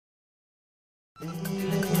دنيا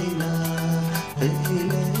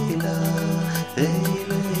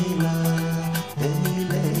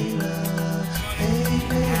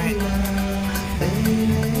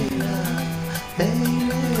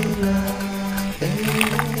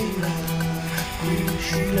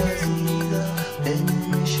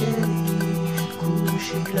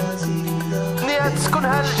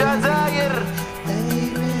تسكنها الجزائر،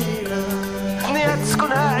 دنيا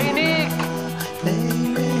تسكنها عينيك،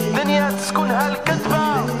 دنيا تسكنها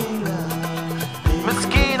الكذبة.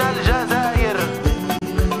 مسكينة الجزائر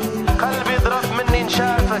قلبي ضرب مني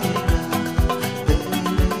نشافك.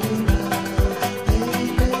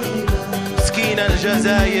 مسكينة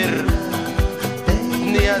الجزائر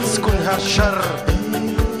دنيا تسكنها الشر،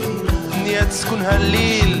 دنيا تسكنها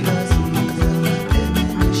الليل.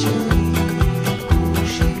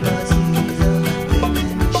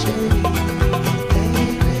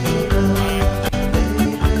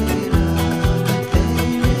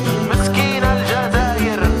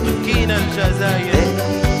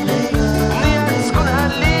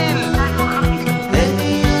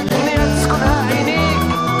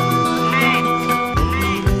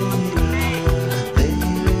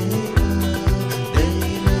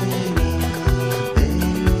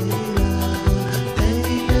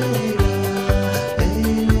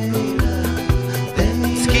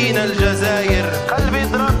 الجزائر قلبي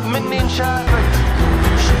ضرب مني نشافك.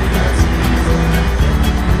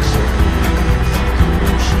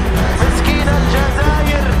 مسكينة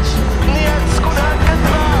الجزائر دنيا تسكنها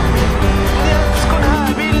الكذبة، دنيا تسكنها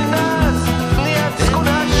بين الناس، دنيا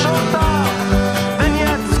تسكنها الشرطة،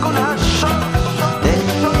 دنيا تسكنها الشرطة.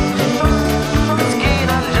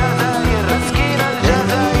 مسكينة الجزائر، مسكينة الجزائر، مسكينة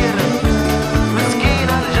الجزائر،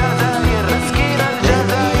 مسكينة الجزائر، مسكينة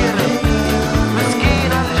الجزائر.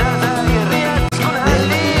 دنيا تسكنها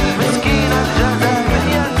الليل، مسكينة الجزائر،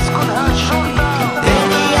 دنيا تسكنها الشرطة.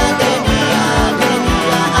 دنيا دنيا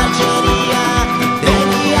دنيا ألجيريا،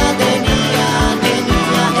 دنيا دنيا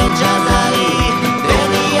دنيا الجزائر،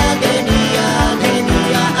 دنيا دنيا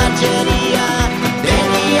دنيا ألجيريا،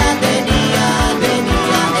 دنيا دنيا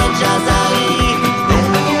دنيا الجزائر.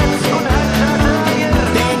 دنيا تسكنها الجزائر،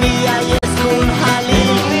 دنيا يسكنها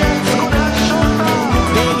الليل، دنيا تسكنها الشرطة،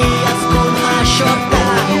 دنيا يسكنها الشرطة،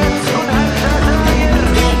 دنيا تسكنها الجزائر.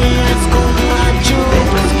 دنيا يسكنها الجوع،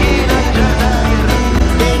 مسكينة الجزائر،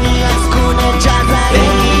 دنيا يسكن الجزائر.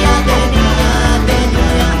 دنيا دنيا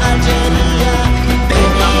دنيا ألجيريا،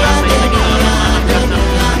 دنيا دنيا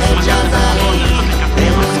دنيا الجزائر،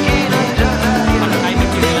 مسكينة الجزائر،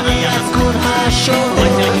 دنيا يسكنها الشوق،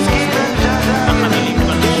 مسكينة الجزائر،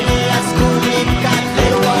 دنيا يسكن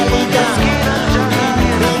الكفر والدة، مسكينة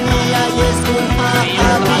الجزائر، دنيا يسكنها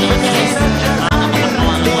حبيبس،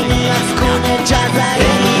 دنيا يسكن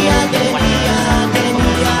الجزائر. دنيا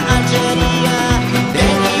دنيا ألجيريا،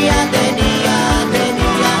 دنيا دنيا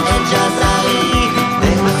دنيا الجزائر.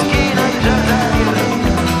 مسكينة الجزائر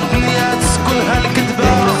دنيا تسكنها الكذبة،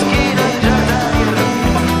 مسكينة الجزائر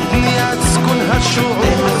دنيا تسكنها الشعوب،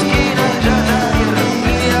 مسكينة الجزائر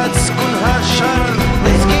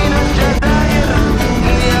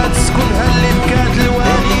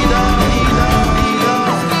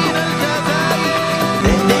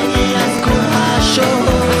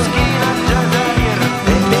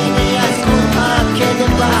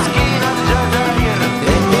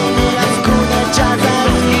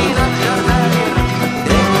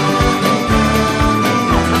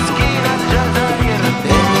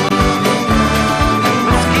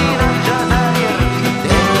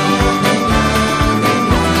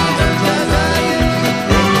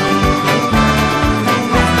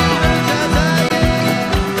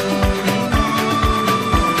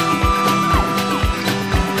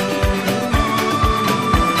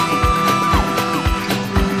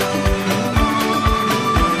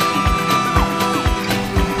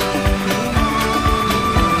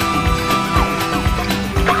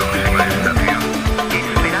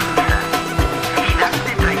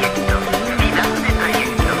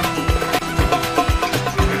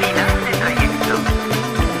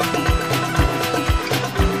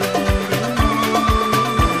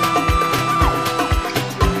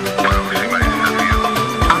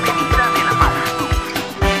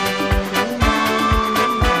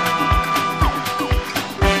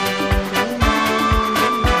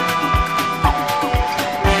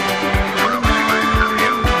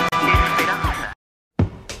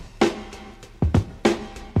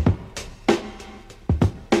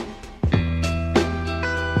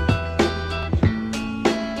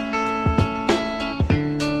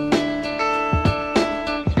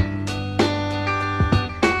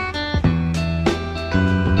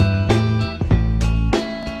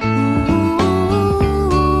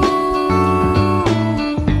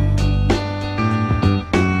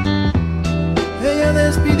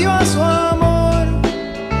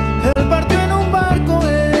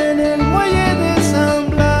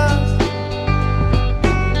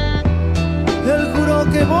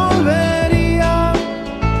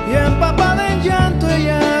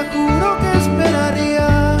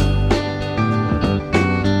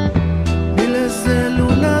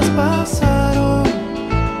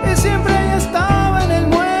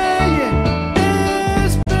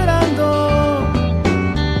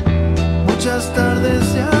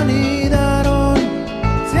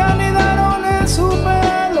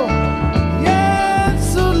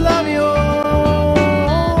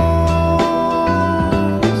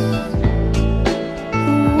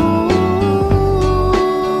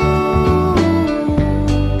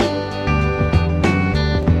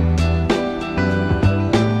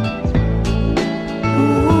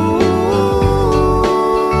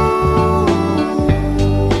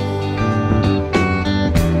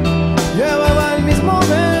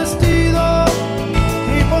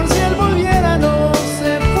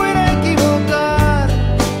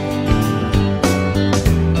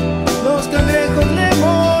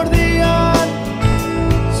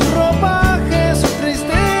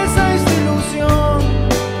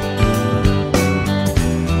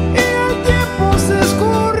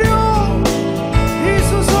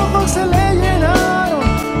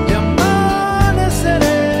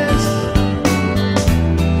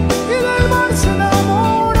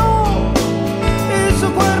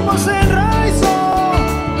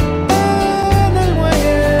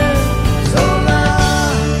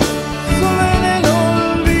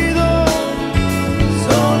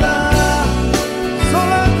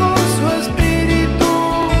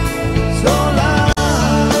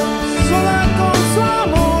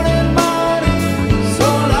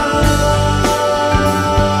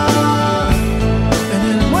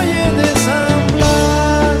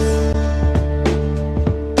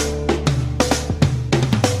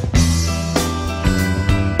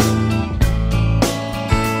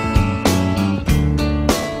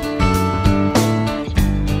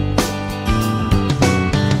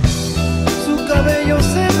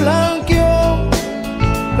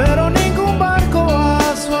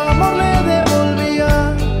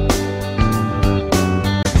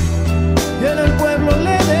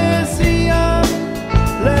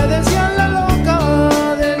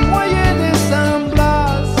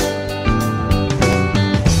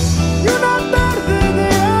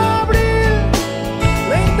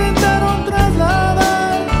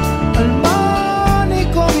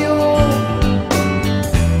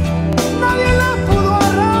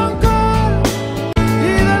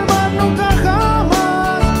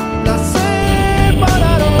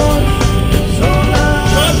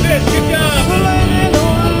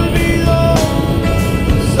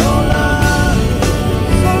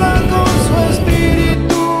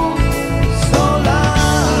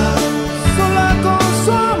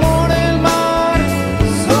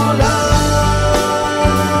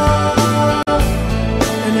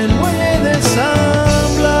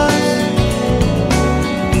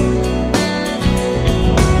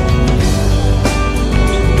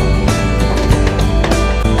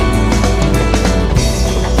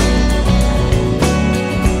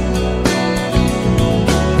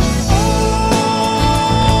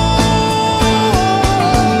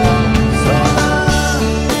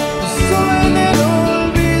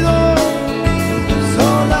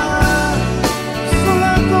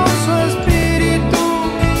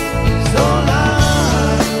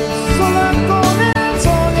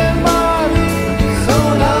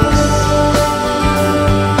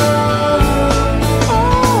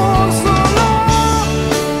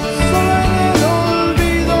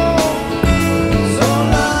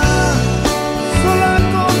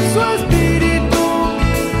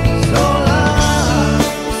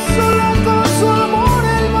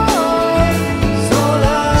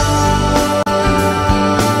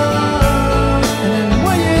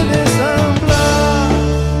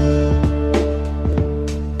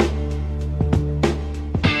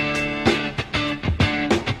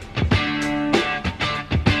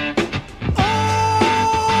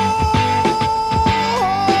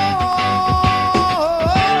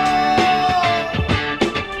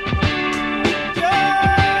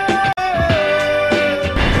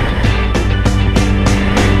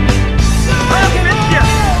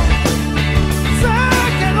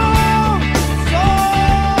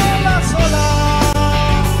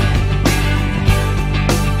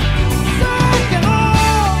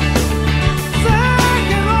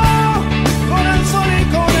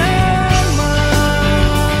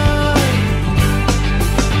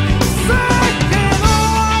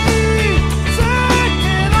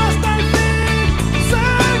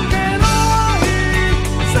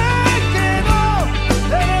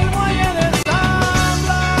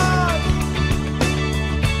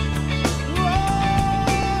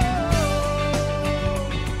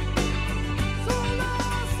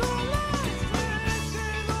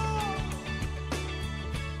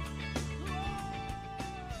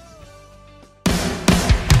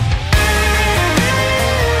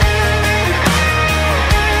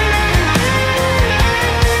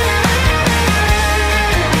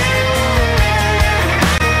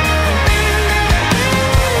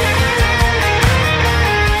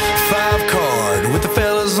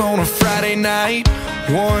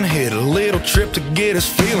One hit, a little trip to get us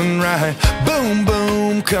feeling right. Boom,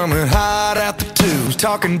 boom, coming hot out the tubes,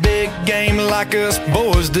 talking big game like us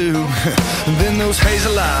boys do. Then those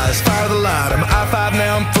hazel eyes, fire the light. I'm I-5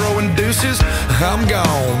 now, I'm throwing deuces. I'm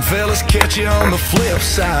gone, fellas, catch you on the flip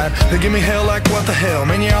side. They give me hell like what the hell,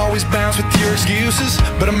 man, you always bounce with your excuses.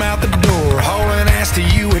 But I'm out the door, hauling ass to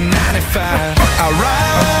you in 95. I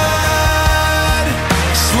ride,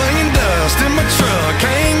 slinging dust in my truck,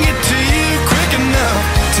 can't get to you quick enough.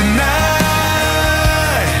 Tonight,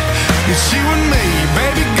 it's you and me,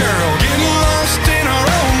 baby girl, getting lost in our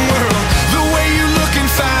own world. The way you looking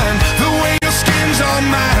fine, the way your skin's on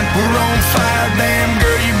mine. We're on fire, damn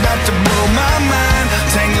girl, you about to blow my mind.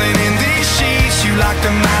 Tangling in these sheets, you like the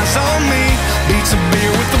eyes on me. Beats a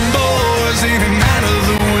beer with the boys in and out of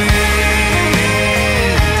the week.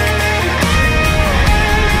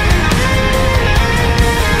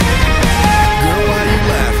 Girl, why you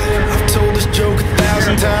laughing? I've told this joke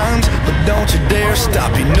 1,000 times, but don't you dare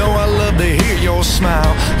stop. You know I love to hear your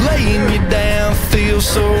smile. Laying you down feels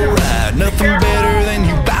so right. Nothing better than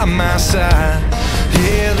you by my side.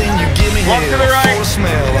 Yeah, then you give me hell for the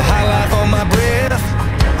smell, a high life on my breath.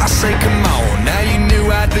 I say come on, now you knew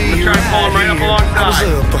I'd be right here. I was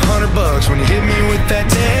up $100 when you hit me with that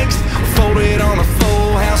text. Folded on a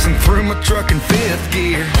full house and threw my truck in 5th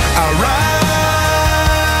gear. I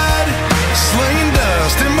ride, slinging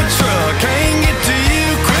dust in my truck, can't get to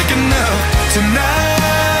you quick enough.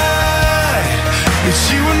 Tonight, it's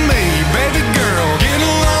you and me, baby girl, getting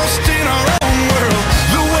lost in our own world.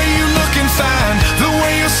 The way you looking fine, the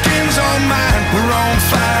way your skin's on mine. We're on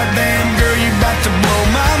fire, damn girl, you about to blow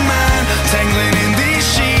my mind. Tangling in these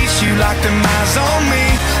sheets, you like them eyes on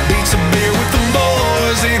me. Beats a beer with the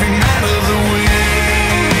boys in and out of the week.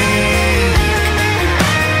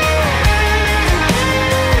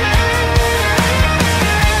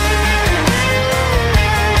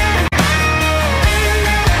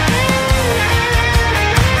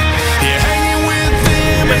 Yeah, hanging with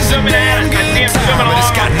them is a damn good time, but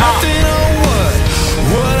it's got nothing on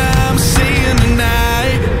what I'm seeing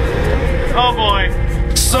tonight. Oh boy.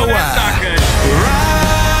 So that's not good. Ride,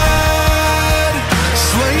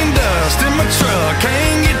 slinging dust in my truck,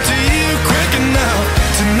 can't get to you quick enough.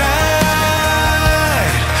 Tonight,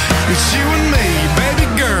 it's you and me, baby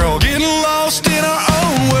girl, getting lost in our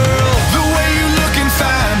own world. The way you looking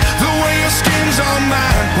fine, the way your skin's on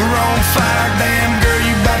mine. We're on fire, damn girl,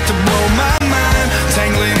 you about to blow my mind.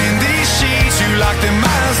 Tangling in these sheets, you like them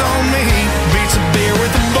eyes on me. Beats a beer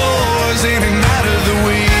with the boys in and out of the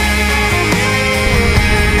week.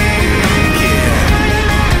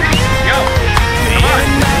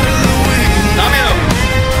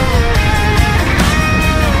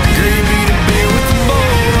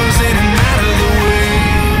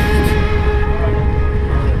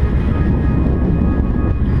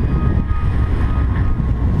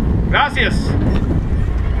 Gracias.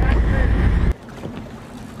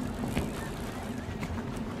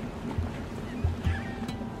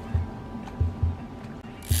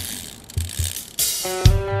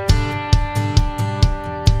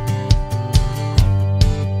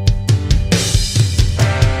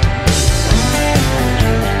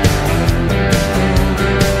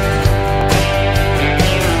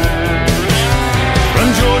 From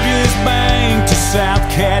Georgia's bank to South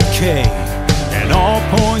Cat Cay and all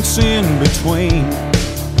points in between,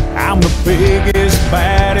 I'm the biggest,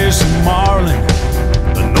 baddest marlin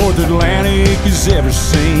the North Atlantic has ever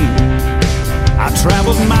seen. I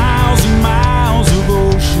traveled miles and miles of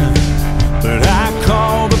ocean, but I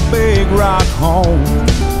call the Big Rock home.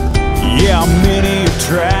 Yeah, many have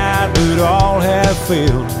tried, but all have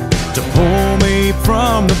failed to pull me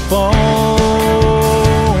from the bone.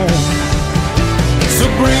 So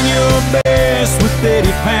bring your best with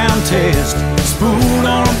 80-pound test, spoon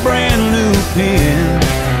on a brand new pin.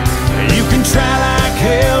 You can try like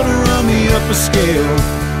hell to run me up a scale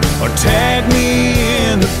or tag me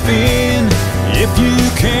in the fin. If you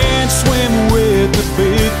can't swim with the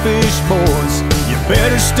big fish boys, you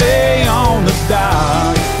better stay on the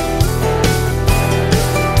dock.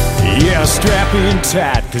 Yeah, strap in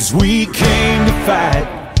tight, 'cause we came to fight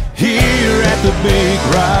here at the Big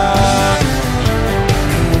Rock.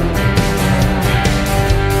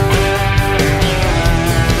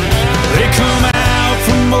 They come out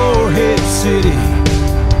from Morehead City,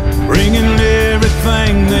 bringing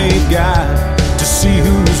everything they've got to see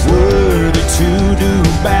who's worthy to do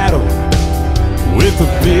battle with a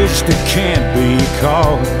fish that can't be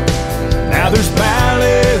caught. Now there's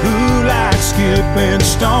ballyhoo like skipping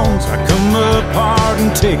stones. I come up hard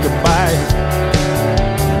and take a bite,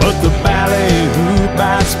 but the ballyhoo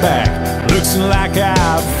bites back. Looks like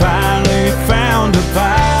I've finally found a the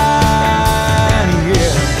fight,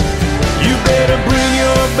 yeah. You better bring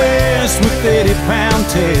your best with 80-pound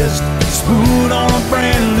test, spoon on a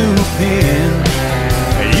brand new pin.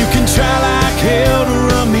 You can try like hell to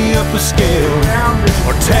run me up a scale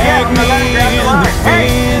or tag me in the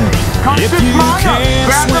fin. If you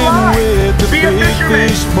can't swim with the big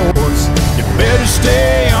fish boys, you better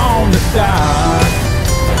stay on the dock.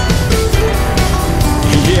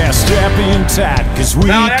 Yeah, strap in tight, cause we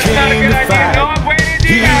came to fight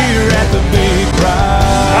here at the big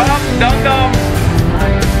rock. Dum-dum.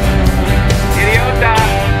 Idiota.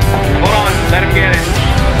 Hold on, let him get it.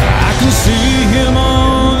 I can see him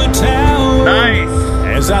on the tower. Nice.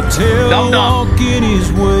 As I tell walk in his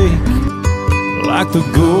wake, like the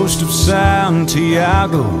ghost of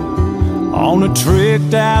Santiago on a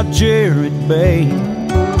tricked out Jared Bay.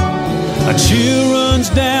 A chill runs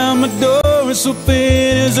down my dorsal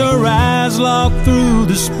fin as her eyes lock through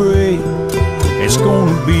the spray. It's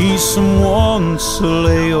gonna be someone's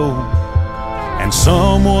Saleo and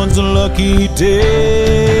someone's lucky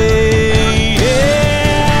day.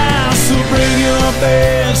 Yeah, so bring your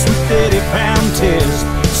best with 80-pound test,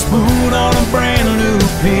 spoon on a brand new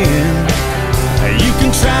pin. You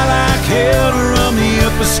can try like hell to run me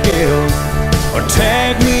up a scale or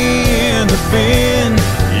tag me in the fin.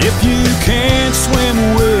 If you can't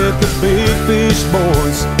swim with the big fish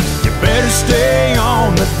boys, you better stay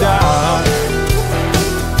on the dock.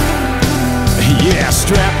 Yeah,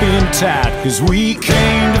 strap in tight, cause we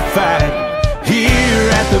came to fight here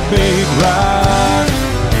at the big rock.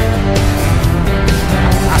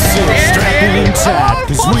 I said strap in tight,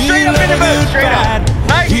 cause we love a good fight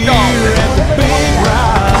here at the big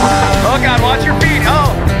rock. Oh God, watch your feet. Oh.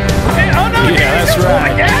 Oh no, yeah, that's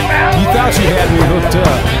right. You thought you had me hooked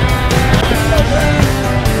up.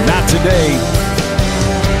 Not today.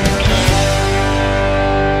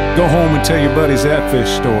 Go home and tell your buddies that fish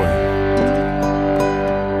story.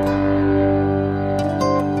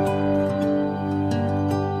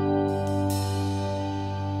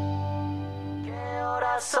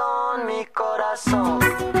 Mi corazón.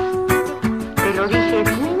 Te lo dije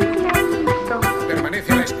bien clarito.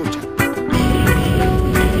 Permanece a la escucha.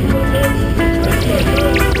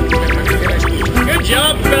 Good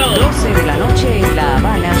job, Bill. 12 de la noche en La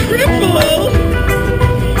Habana.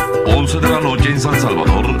 11 de la noche en San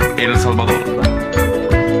Salvador, El Salvador.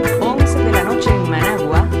 11 de la noche en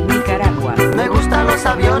Managua, Nicaragua. Me gustan los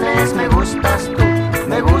aviones, me gustas tú.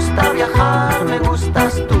 Me gusta viajar, me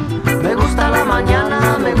gustas tú. Me gusta la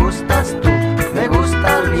mañana, me gustas tú. Me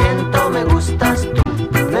gusta el viento, me gustas tú.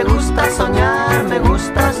 Me gusta soñar, me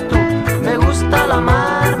gustas tú. Me gusta la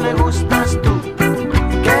mar, me gustas tú.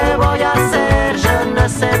 ¿Qué voy a hacer? Je ne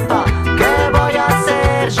sais pas. ¿Qué voy a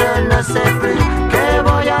hacer? Je ne sais plus. ¿Qué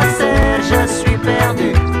voy a hacer? Je suis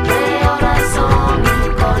perdu. ¿Qué horas son? Mi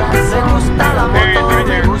corazón. Me gusta la moto,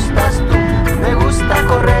 me gustas tú. Me gusta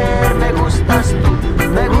correr, me gustas tú.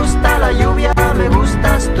 Me gusta la lluvia, me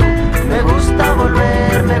gustas tú. Me gusta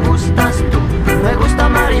volver, me gustas tú. Me gusta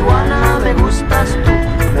marihuana, me gustas tú.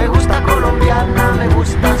 Me gusta colombiana, me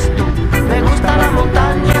gustas tú. Me gusta la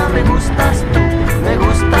montaña, me gustas tú. Me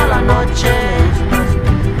gusta la noche.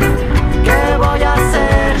 ¿Qué voy a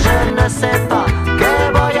hacer? Je ne sais pas.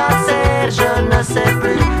 ¿Qué voy a hacer? Je ne sais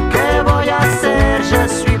plus. ¿Qué voy a hacer? Je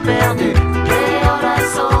suis perdu. ¿Qué horas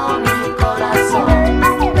son? Mi corazón.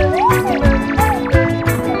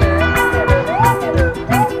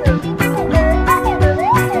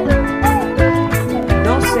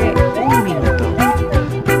 12, 1 minuto.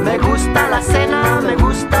 Me gusta la cena, me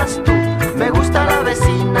gustas tú. Me gusta la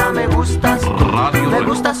vecina, me gustas tú. Radio Me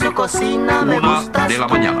gusta su cocina, me 1 gustas de la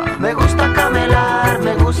tú. mañana. Me gusta camelar,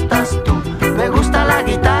 me gustas tú. Me gusta la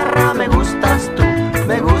guitarra, me gustas tú.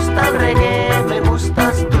 Me gusta el reggae, me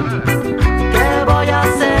gustas tú. ¿Qué voy a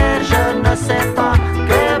hacer? Je ne sais pas.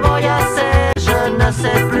 ¿Qué voy a hacer? Je ne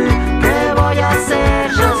sais plus. ¿Qué voy a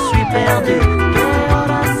hacer? Je suis perdu. ¿Qué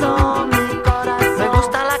horas son? Mi corazón. Me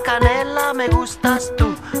gusta la canela, me gustas tú.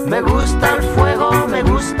 Me gusta el fuego, me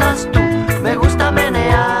gustas tú. Me gusta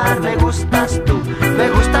menear, me gustas tú. Me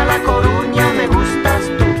gusta la coruña, me gustas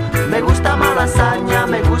tú. Me gusta malasaña,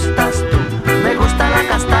 me gustas tú. Me gusta la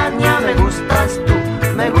castaña, me gustas tú.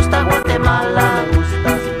 Me gusta Guatemala, me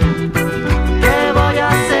gustas tú. ¿Qué voy a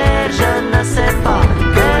hacer? Je ne sais pas.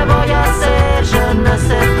 ¿Qué voy a hacer? Je ne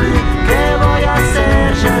sais plus. ¿Qué voy a hacer?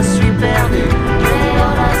 Je suis perdu. ¿Qué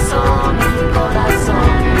horas son? Mi corazón.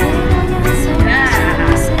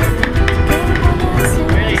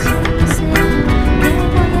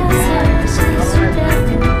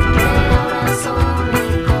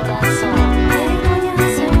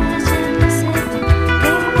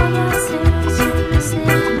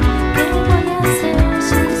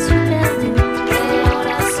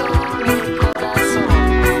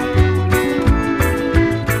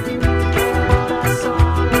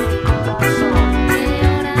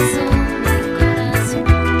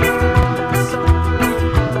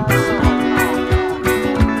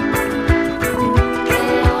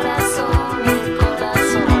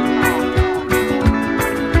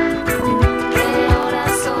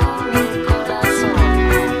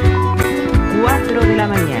 la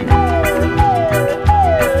mañana.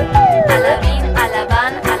 Alabín,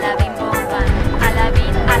 alabán, alabín, bomban.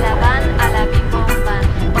 Alabín, alabán, alabín, bomban.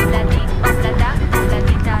 Oblatín, oblatá,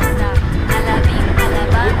 oblatitata. Alabín,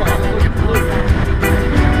 alabán, alabín, bomban.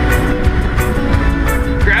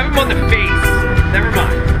 Grab him on the face. Never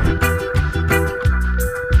mind.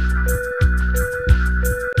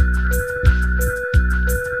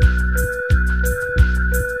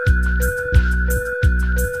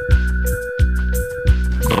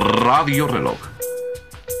 Radio Reloj.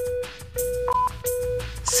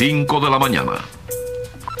 5 de la mañana.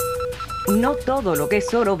 No todo lo que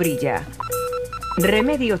es oro brilla.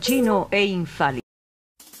 Remedio chino e infalible.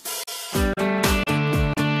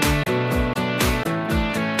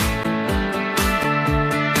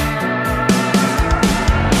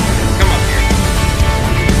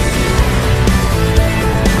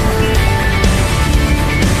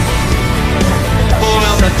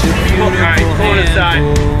 Pull it aside.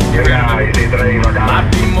 Might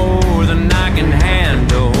be more than I can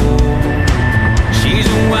handle. She's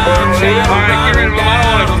a wild child. Alright, get rid of him. I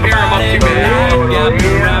don't want to scare him up too bad. Got me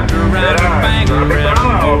wrapped around her finger and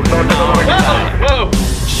I'm holding on tight. Whoa!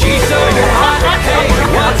 She's so hot, hey,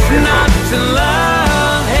 what's not to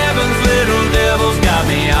love? Heaven's little devil's got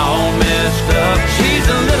me all messed up. She's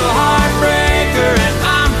a little heartbreaker and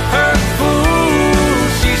I'm her fool.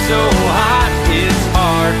 She's so hot, it's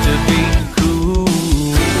hard to be cool.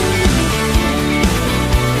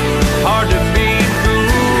 Hard to be cool.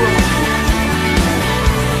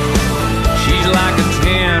 She's like a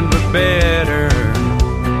 10 but better.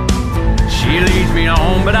 She leads me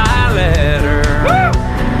on but I let her.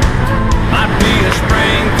 Might be a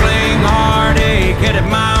spring fling heartache headed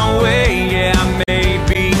my way. Yeah, I may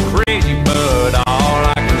be crazy but all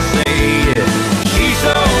I can say is she's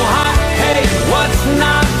so hot, hey, what's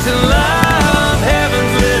not to love?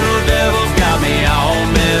 Heaven's little devil's got me all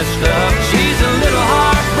messed up. She's a little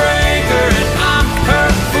heartbreaker and I'm her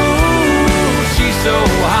fool. She's so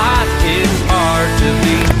hot, it's hard to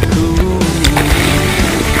be cool.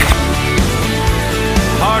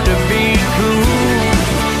 Hard to be cool.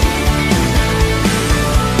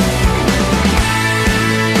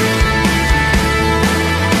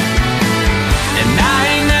 And I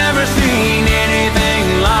ain't never seen anything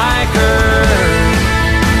like her.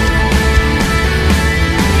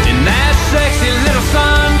 In that sexy little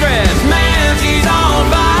sundress, man, she's on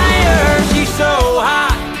fire. She's so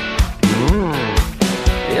hot.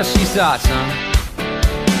 Yeah, she's hot, son.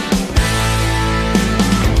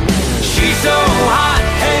 She's so hot,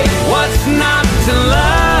 hey, what's not to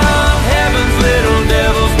love? Heaven's little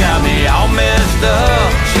devil's got me all messed up.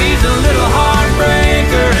 She's a little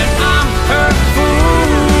heartbreaker and I'm her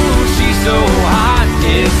fool. She's so hot,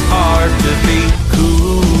 it's hard to be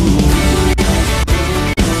cool.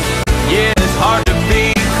 Yeah, it's hard to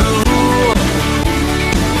be cool.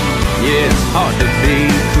 Yeah, it's hard to be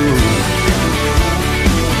cool.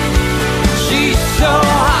 She's so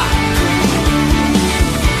hot.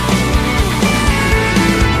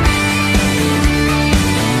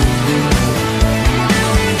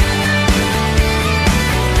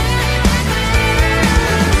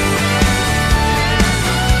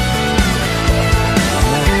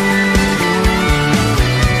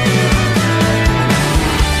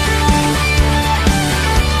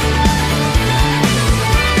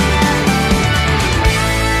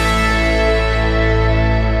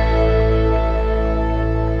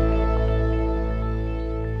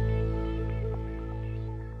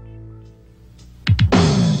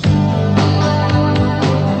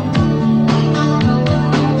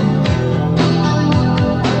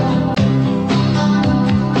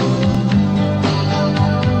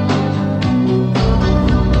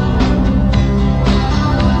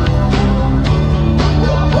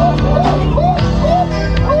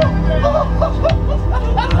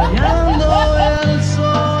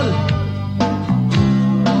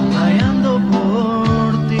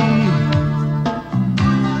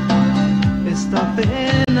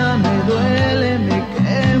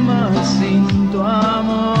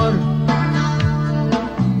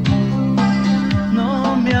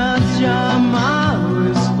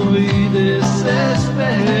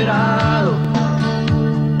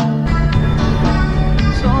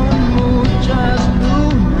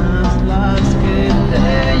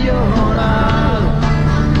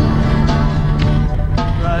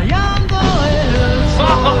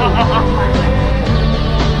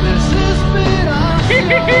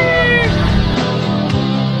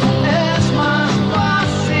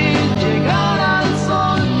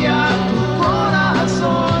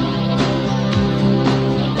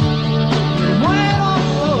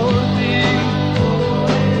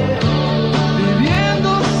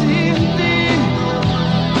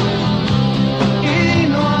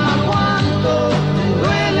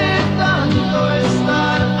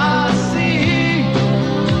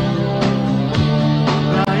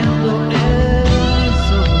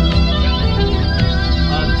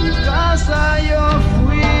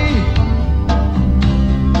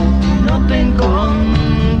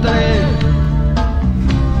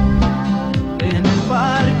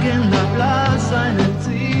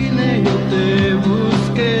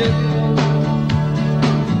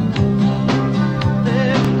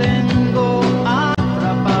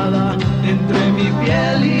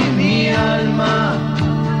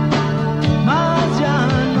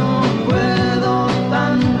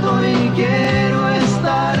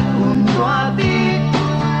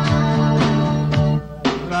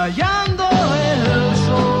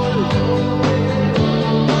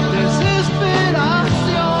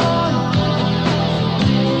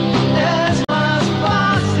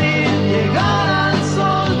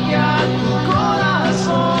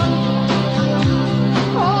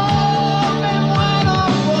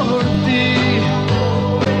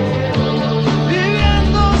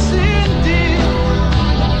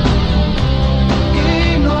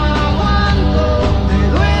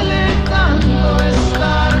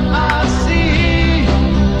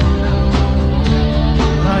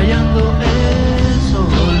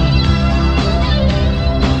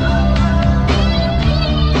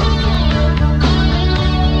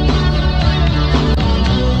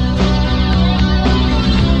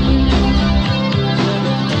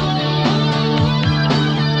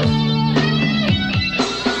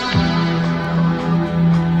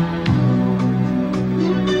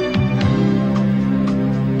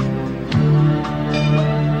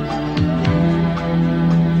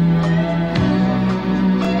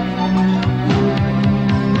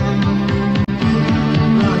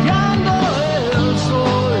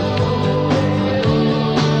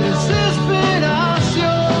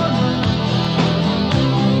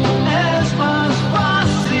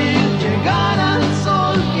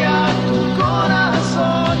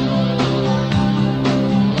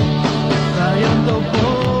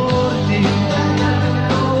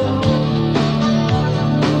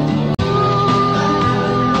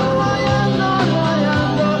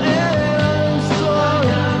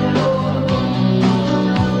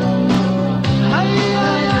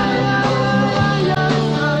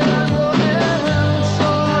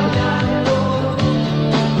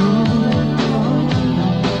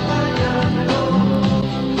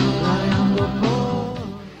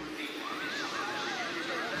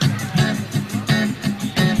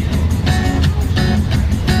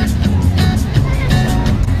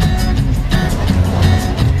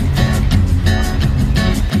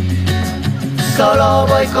 Solo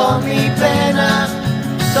voy con mi pena,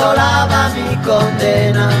 sola va mi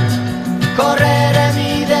condena. Correré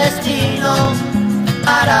mi destino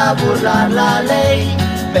para burlar la ley,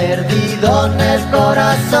 perdido en el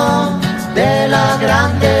corazón de la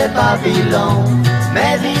grande Babilón. Me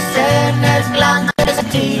dicen el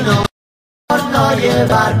clandestino por no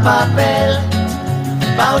llevar papel.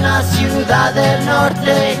 Pa' una ciudad del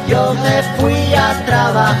norte yo me fui a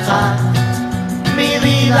trabajar. Mi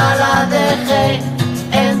vida la dejé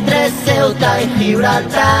entre Ceuta y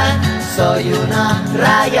Gibraltar. Soy una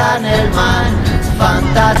raya en el mar,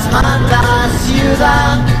 fantasma en la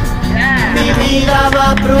ciudad. Mi vida va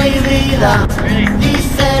prohibida,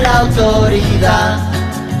 dice la autoridad.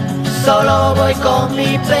 Solo voy con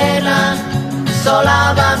mi pena,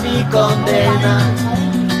 sola va mi condena.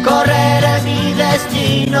 Correré mi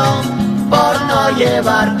destino por no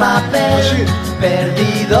llevar papel,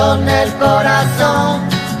 perdido en el corazón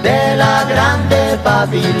de la grande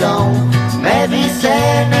Babilón. Me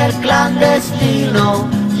dicen el clandestino,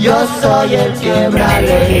 yo soy el quebra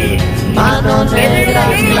ley. Mano negra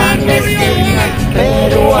clandestina,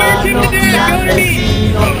 peruano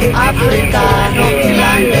clandestino, africano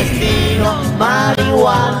clandestino,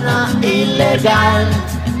 marihuana ilegal.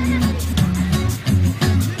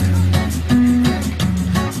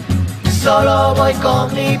 Solo voy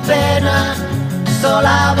con mi pena,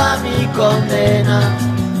 sola va mi condena.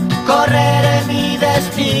 Correré mi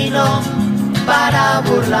destino para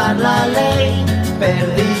burlar la ley,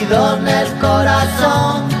 perdido en el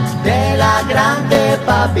corazón de la grande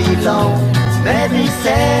Babilón. Me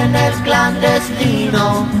dicen el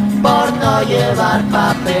clandestino por no llevar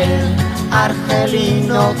papel.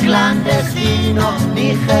 Argelino clandestino,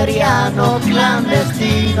 nigeriano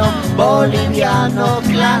clandestino, boliviano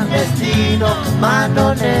clandestino,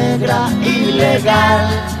 mano negra ilegal.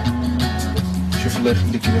 شوف الله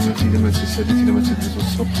يخليك الا ما الا ما تساليت الا ما تدوز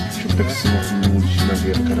الصبح شوف داك السماء في الاول الشمال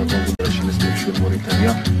ديال الكرفان ولا شي ناس يمشيو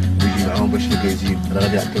لموريتانيا ويجي معاهم باش يجازيو راه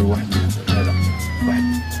غادي يعطيو واحد هذا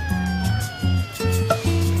واحد.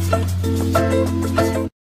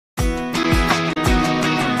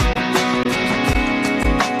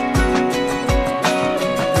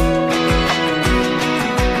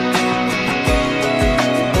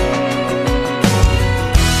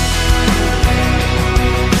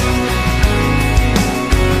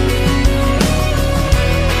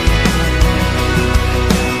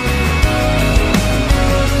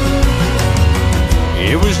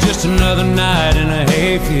 Another night in a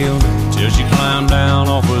hayfield till she climbed down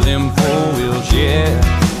off of them 4 wheels. Yeah,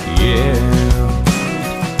 yeah.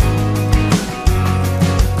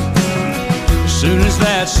 As soon as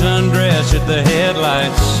that sundress hit the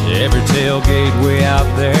headlights, every tailgate way out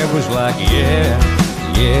there was like, yeah,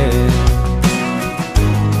 yeah.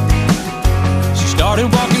 She started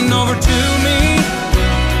walking over to me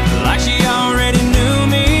like she already knew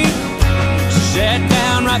me. She sat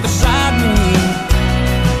down right beside me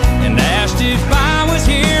and asked if I was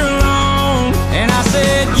here alone. And I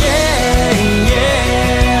said, yeah,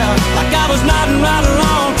 yeah, like I was nodding right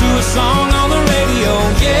along to a song on the radio.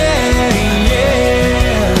 Yeah,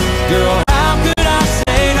 yeah, girl, how could I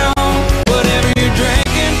say no? Whatever you're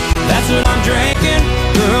drinking, that's what I'm drinking.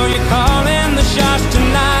 Girl, you're calling the shots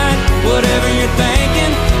tonight. Whatever you're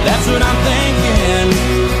thinking, that's what I'm thinking.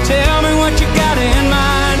 Tell me what you got in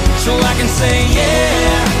mind so I can say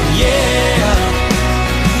yeah, yeah.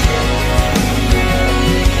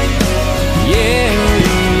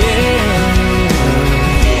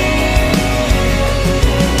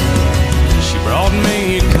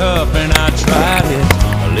 And I tried it,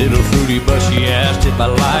 a little fruity, but she asked if I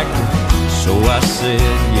liked it. So I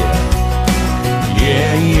said, yeah,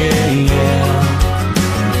 yeah, yeah, yeah.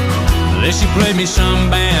 Then she played me some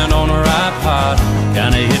band on her iPod.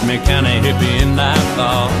 Kinda hit me, kinda hippie, and I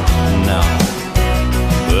thought, no.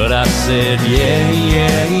 But I said, yeah,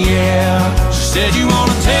 yeah, yeah. She said, you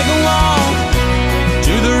wanna take a walk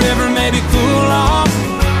to the river, maybe cool off.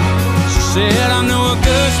 She said, I know a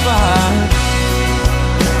good spot.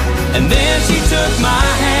 And then she took my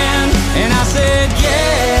hand, and I said,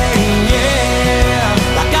 yeah, yeah,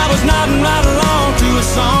 like I was nodding right along to a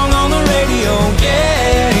song on the radio.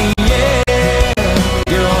 Yeah, yeah,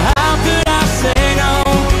 girl, how could I say no?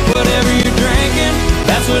 Whatever you're drinking,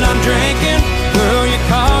 that's what I'm drinking. Girl, you're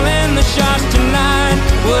calling the shots tonight.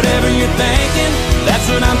 Whatever you're thinking, that's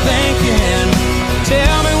what I'm thinking.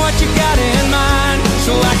 Tell me what you got in mind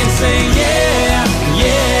so I can say yeah,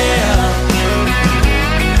 yeah.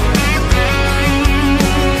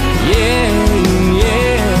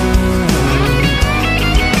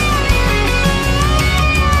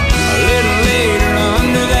 A little later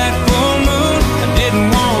under that full moon, I didn't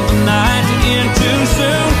want the night to end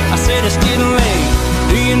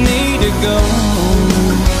go.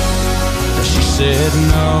 But she said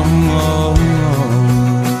no.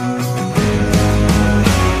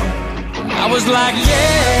 I was like,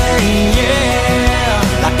 yeah, yeah,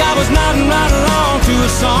 like I was nodding right along to a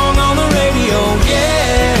song on the radio.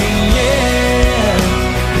 Yeah, yeah,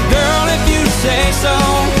 girl, if you say so.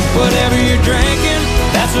 Whatever you're drinking,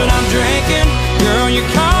 that's what I'm drinking. Girl,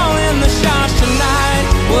 you're calling the shots tonight.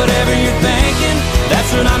 Whatever you're thinking,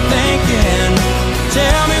 that's what I'm thinking.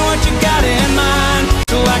 Tell me what you got in mind,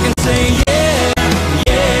 so I can say yeah,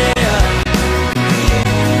 yeah,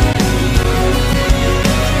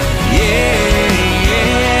 yeah, yeah.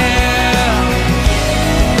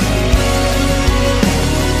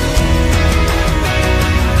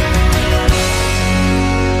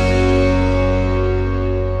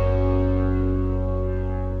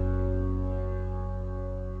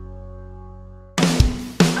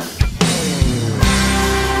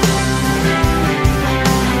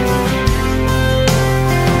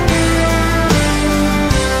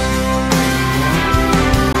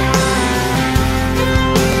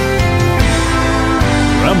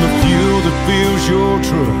 Fills your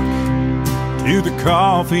truck to the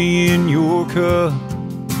coffee in your cup.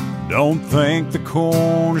 Don't thank the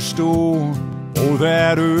corner store or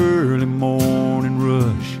that early morning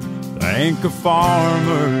rush. Thank a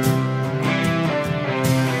farmer.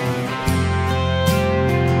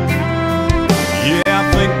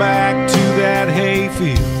 Yeah, think back to that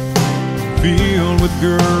hayfield filled with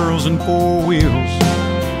girls and four wheels,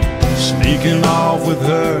 sneaking off with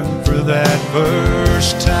her for that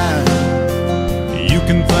first time. You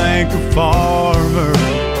can thank a farmer.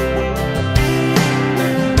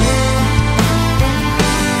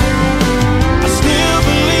 I still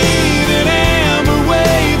believe in amber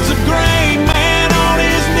waves of grain, man on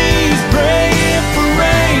his knees praying for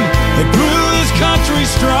rain that grew this country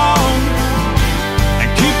strong and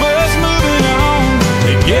keep us moving on.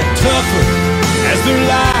 They get tougher as their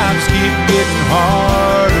lives keep getting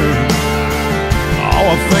harder.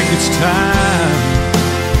 Oh, I think it's time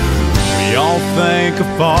we all thank a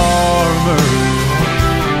farmer.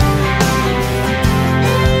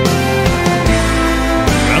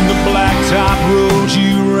 From the blacktop roads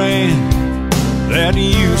you ran that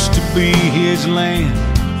used to be his land,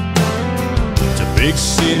 to big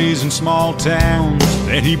cities and small towns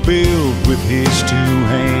that he built with his two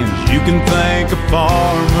hands, you can thank a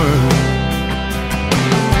farmer.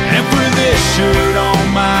 And for this shirt on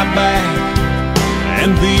my back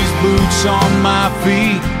and these boots on my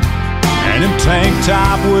feet, and them tank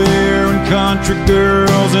top wearing country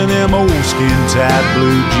girls and them old skin tight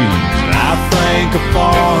blue jeans, I thank a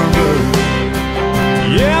farmer.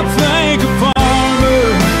 Yeah, I thank a farmer.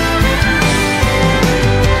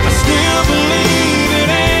 I still believe in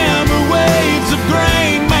amber waves of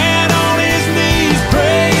grain, man on his knees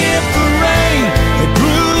praying for rain that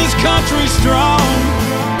grew this country strong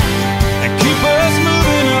and keep us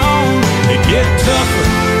moving on. They get tougher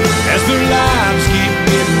as their lives keep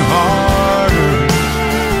getting harder.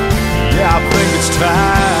 Yeah, I think it's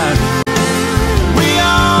time we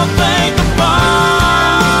all thank the farmer.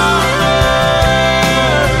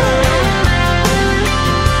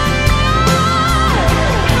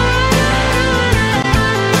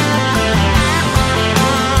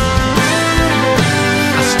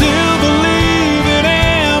 I still believe in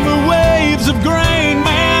amber waves of grain,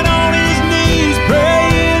 man on his knees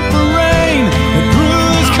praying for rain that grew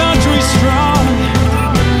this country strong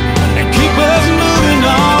and keep us moving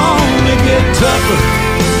on. They get tougher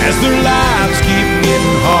as their lives keep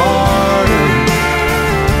getting harder.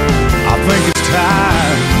 I think it's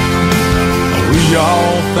time we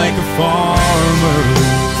all thank a farmer.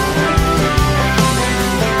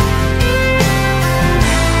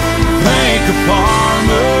 Thank a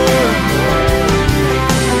farmer.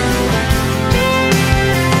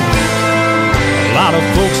 A lot of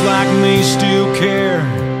folks like me still care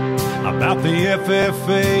about the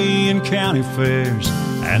FFA and county fairs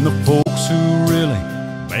and the folks who really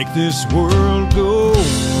make this world go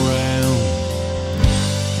round.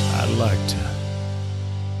 I'd like to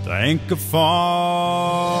thank a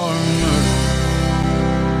farmer.